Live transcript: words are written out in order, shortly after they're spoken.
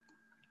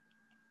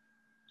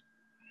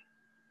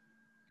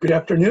Good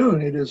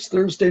afternoon. It is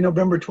Thursday,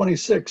 November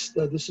 26th.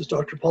 This is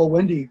Dr. Paul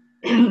Wendy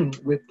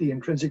with the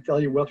Intrinsic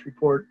Value Wealth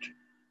Report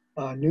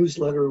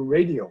newsletter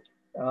radio.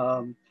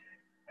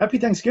 Happy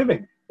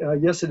Thanksgiving.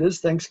 Yes, it is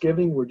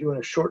Thanksgiving. We're doing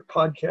a short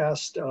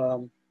podcast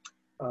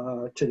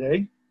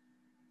today,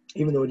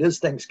 even though it is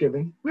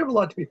Thanksgiving. We have a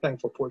lot to be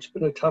thankful for. It's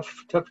been a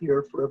tough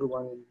year for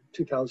everyone in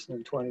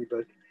 2020,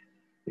 but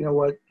you know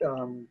what?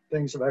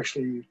 Things have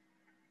actually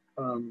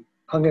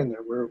hung in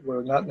there.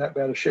 We're not in that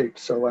bad of shape.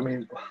 So, I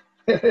mean,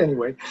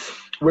 anyway,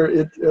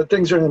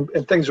 things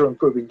are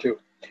improving too.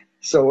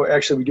 So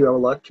actually, we do have a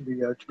lot to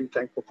be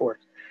thankful for.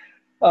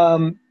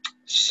 My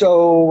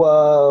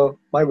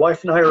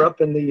wife and I are up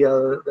in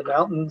the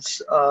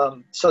mountains,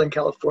 Southern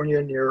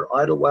California, near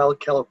Idlewild,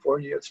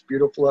 California. It's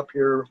beautiful up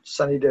here,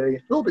 sunny day,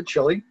 a little bit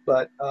chilly,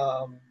 but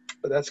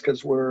that's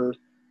because we're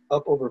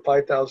up over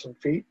 5,000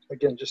 feet.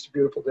 Again, just a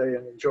beautiful day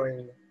and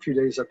enjoying a few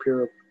days up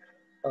here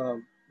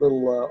of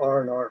little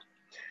R&R.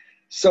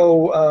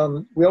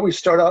 So we always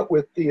start out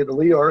with the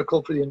lead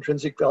article for the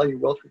Intrinsic Value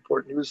Wealth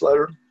Report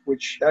newsletter,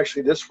 which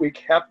actually this week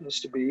happens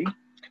to be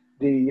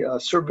the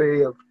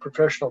survey of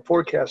professional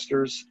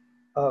forecasters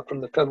from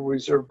the Federal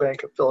Reserve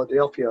Bank of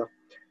Philadelphia.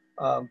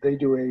 They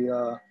do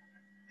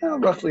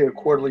roughly a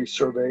quarterly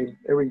survey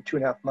every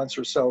 2.5 months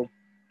or so.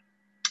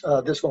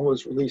 This one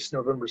was released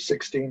November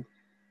 16th,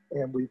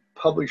 and we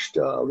published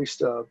at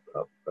least a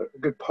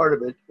good part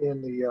of it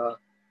in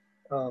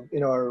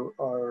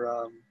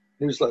our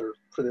newsletter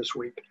for this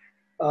week.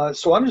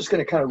 So I'm just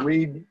going to kind of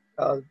read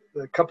a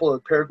couple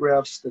of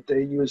paragraphs that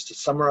they use to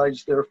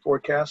summarize their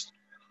forecast.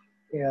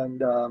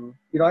 And,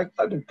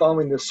 I've been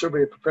following this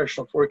survey of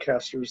professional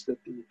forecasters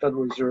that the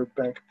Federal Reserve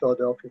Bank of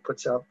Philadelphia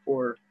puts out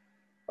for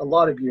a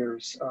lot of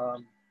years,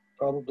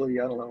 probably,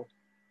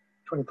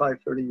 25,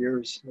 30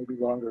 years, maybe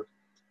longer.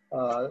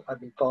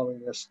 I've been following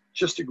this.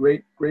 Just a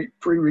great free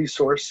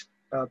resource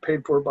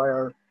paid for by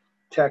our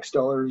tax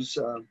dollars.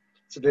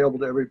 It's available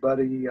to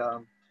everybody.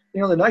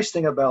 The nice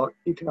thing about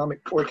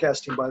economic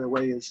forecasting, by the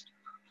way, is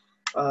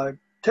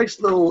takes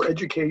a little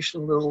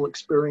education, a little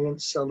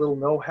experience, a little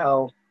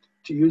know-how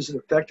to use it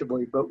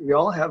effectively, but we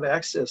all have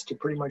access to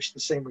pretty much the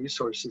same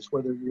resources,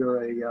 whether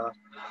you're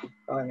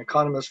an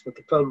economist with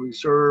the Federal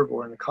Reserve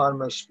or an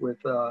economist with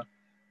a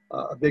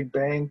big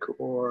bank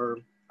or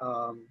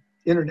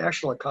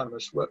international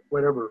economist,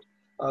 whatever.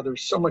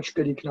 There's so much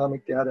good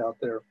economic data out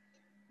there,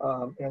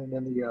 and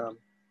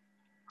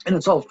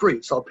it's all free.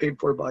 It's all paid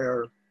for by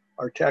our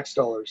tax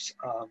dollars.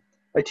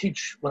 When I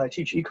teach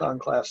econ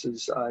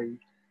classes, I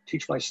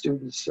teach my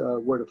students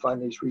where to find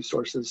these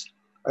resources.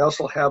 I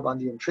also have on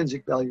the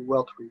Intrinsic Value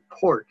Wealth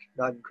Report,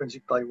 not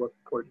Intrinsic Value Wealth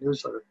Report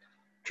newsletter,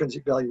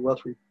 Intrinsic Value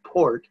Wealth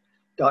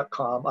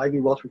Report.com,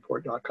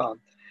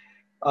 ivwealthreport.com,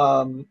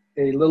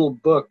 a little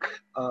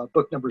book,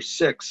 book number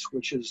 6,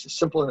 which is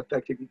Simple and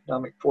Effective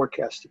Economic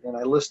Forecasting. And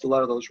I list a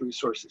lot of those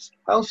resources.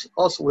 I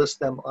also list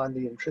them on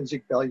the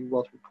Intrinsic Value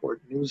Wealth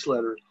Report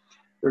newsletter.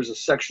 There's a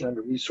section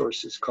under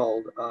resources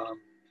called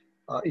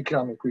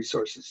economic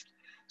resources.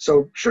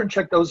 So sure and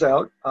check those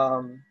out.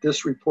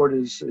 This report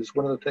is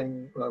one of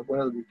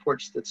the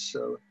reports that's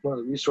one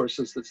of the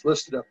resources that's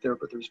listed up there,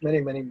 but there's many,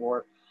 many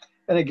more.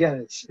 And again,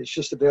 it's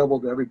just available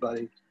to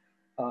everybody.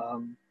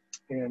 And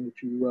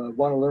if you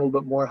want to learn a little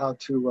bit more how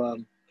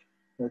to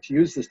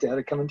use this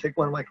data, come and take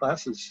one of my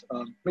classes.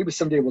 Maybe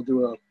someday we'll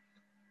do a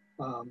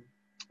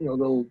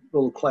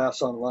little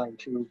class online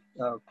too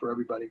for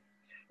everybody.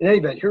 In any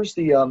event, here's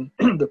the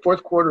the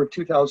fourth quarter of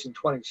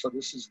 2020. So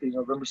this is the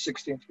November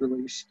 16th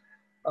release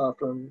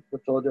from the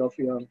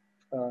Philadelphia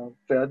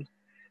Fed.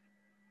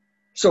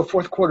 So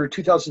fourth quarter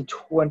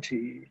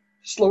 2020,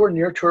 slower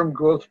near-term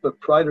growth, but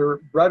brighter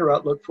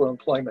outlook for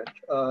employment.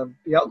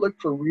 The outlook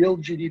for real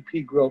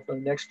GDP growth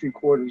in the next few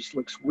quarters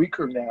looks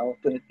weaker now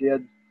than it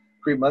did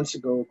 3 months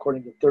ago,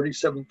 according to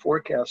 37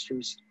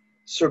 forecasters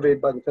surveyed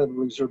by the Federal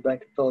Reserve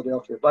Bank of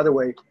Philadelphia. By the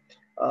way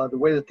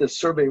that this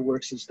survey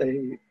works is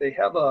they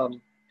have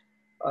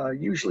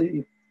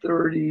usually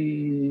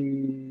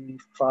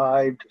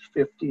 35 to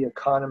 50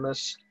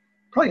 economists,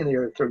 probably in the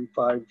area of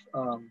 35.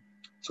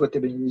 It's what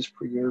they've been used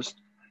for years.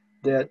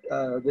 That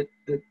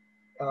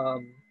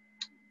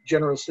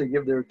generously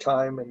give their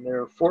time and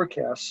their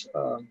forecasts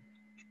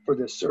for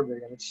this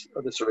survey, and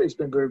the survey has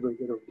been very, very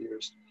good over the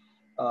years.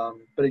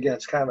 But again,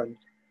 it's kind of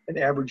an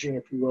averaging,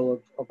 if you will,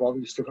 of all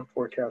these different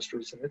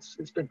forecasters, and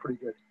it's been pretty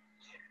good.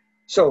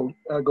 So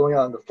going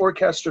on, the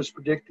forecasters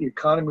predict the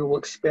economy will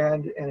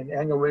expand at an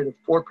annual rate of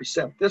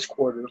 4% this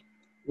quarter,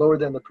 lower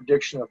than the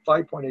prediction of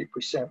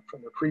 5.8%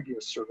 from the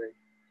previous survey.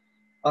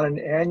 On an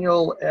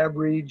annual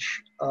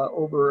average,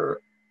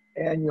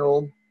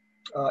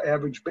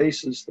 average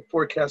basis, the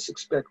forecasts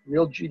expect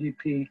real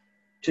GDP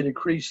to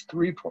decrease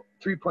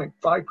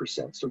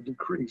 3.5%, so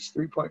decrease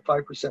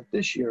 3.5%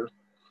 this year,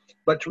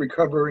 but to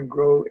recover and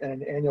grow at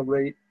an annual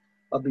rate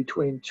of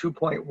between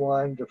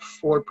 2.1 to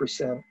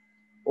 4%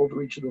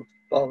 over each of the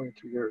following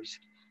 3 years.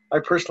 I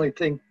personally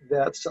think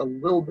that's a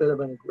little bit of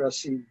an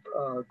aggressive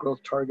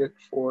growth target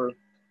for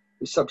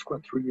the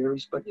subsequent 3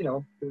 years, but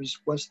there's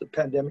once the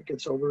pandemic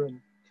gets over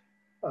and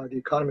the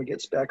economy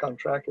gets back on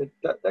track,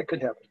 that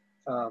could happen.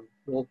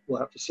 We'll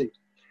have to see.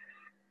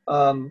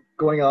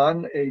 Going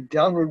on, a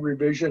downward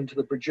revision to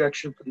the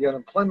projection for the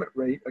unemployment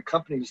rate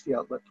accompanies the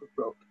outlook for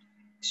growth.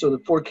 So the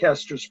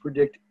forecasters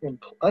predict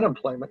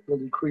unemployment will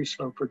decrease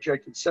from a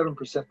projected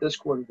 7% this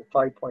quarter to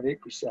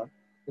 5.8%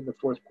 in the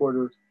fourth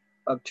quarter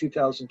of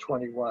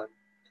 2021.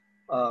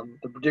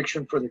 The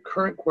prediction for the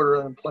current quarter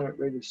unemployment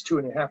rate is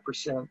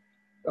 2.5%.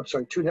 I'm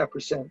sorry,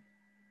 2.5%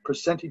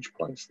 percentage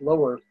points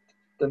lower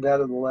than that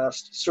of the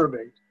last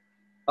survey.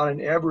 On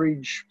an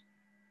average,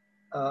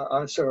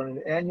 on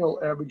an annual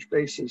average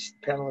basis,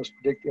 panelists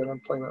predict the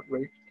unemployment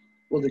rate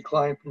will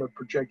decline from a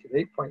projected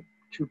 8.2%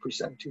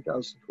 in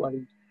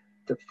 2020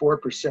 to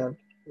 4%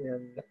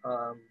 in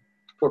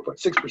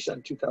 4.6%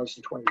 in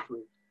 2023.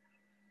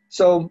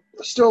 So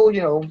still,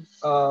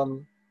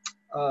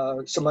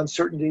 some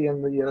uncertainty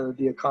in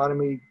the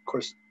economy. Of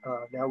course,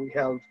 now we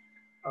have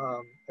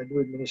a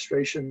new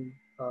administration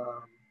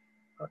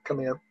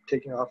coming up,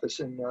 taking office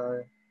in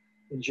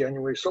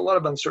January. So a lot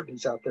of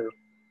uncertainties out there.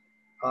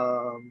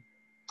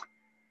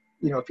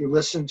 If you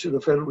listen to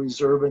the Federal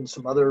Reserve and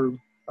some other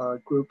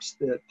groups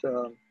that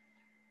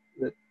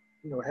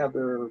have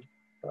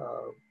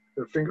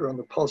their finger on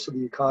the pulse of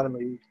the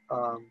economy,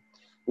 a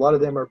lot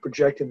of them are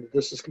projecting that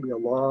this is going to be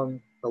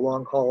a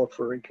long haul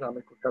for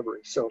economic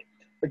recovery. So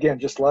again,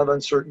 just a lot of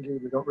uncertainty.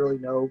 We don't really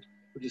know.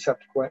 We just have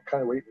to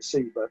kind of wait and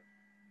see. But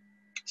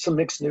some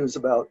mixed news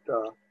about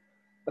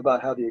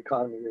how the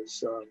economy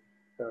is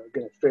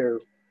going to fare,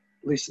 at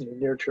least in the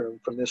near term,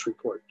 from this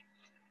report.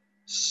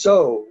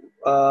 So,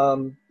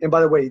 and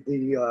by the way,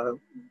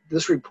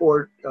 this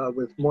report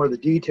with more of the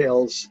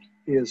details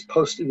is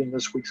posted in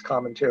this week's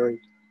commentary,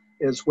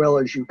 as well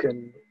as you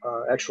can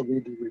actually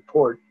read the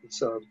report.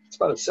 It's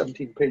about a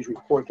 17-page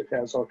report that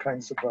has all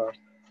kinds of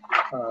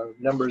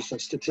numbers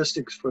and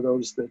statistics for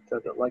those that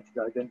like to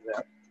dive into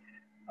that.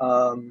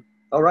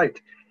 All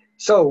right,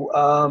 so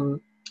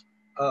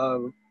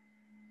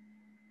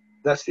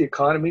that's the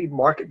economy,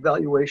 market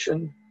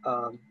valuation.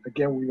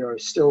 Again, we are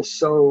still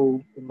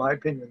so, in my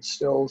opinion,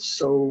 still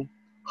so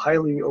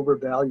highly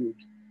overvalued.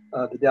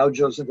 The Dow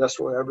Jones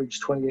Industrial Average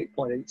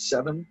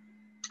 28.87,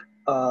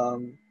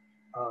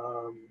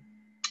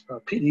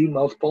 PE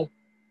multiple,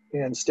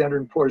 and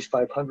Standard & Poor's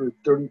 500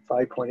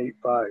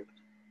 35.85.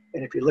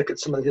 And if you look at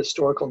some of the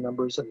historical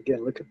numbers, and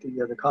again, look at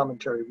the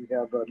commentary, we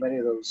have many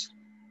of those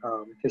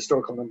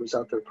historical numbers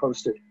out there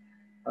posted.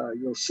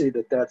 You'll see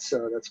that that's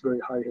very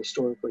high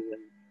historically,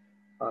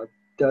 and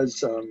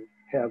does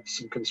have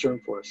some concern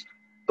for us.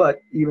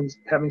 But even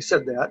having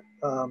said that,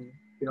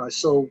 I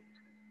still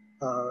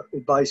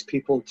advise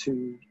people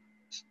to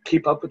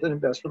keep up with an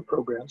investment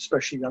program,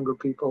 especially younger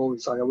people.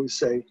 As I always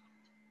say,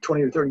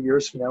 20 or 30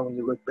 years from now, when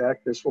you look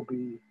back, this will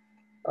be,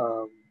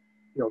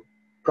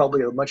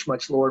 probably a much,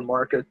 much lower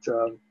market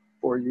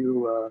for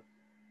you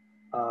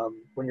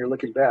when you're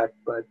looking back.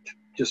 But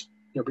just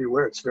be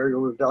aware, it's very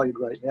overvalued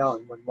right now.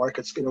 And when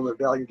markets get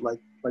overvalued like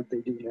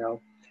they do now,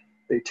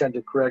 they tend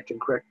to correct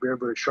very,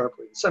 very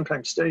sharply. And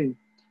sometimes stay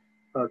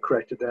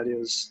corrected, that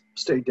is,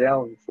 stay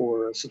down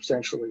for a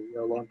substantially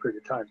long period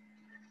of time.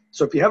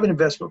 So if you have an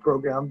investment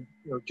program,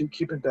 do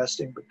keep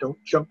investing, but don't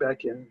jump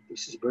back in.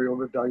 This is a very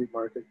overvalued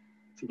market.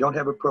 If you don't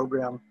have a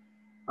program,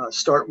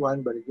 start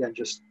one, but again,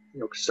 just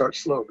start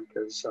slow,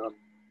 because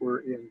we're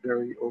in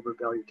very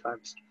overvalued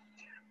times.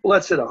 Well,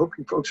 that's it. I hope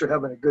you folks are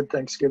having a good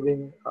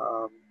Thanksgiving.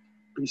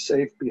 Be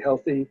safe, be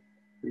healthy.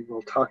 We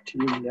will talk to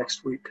you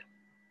next week.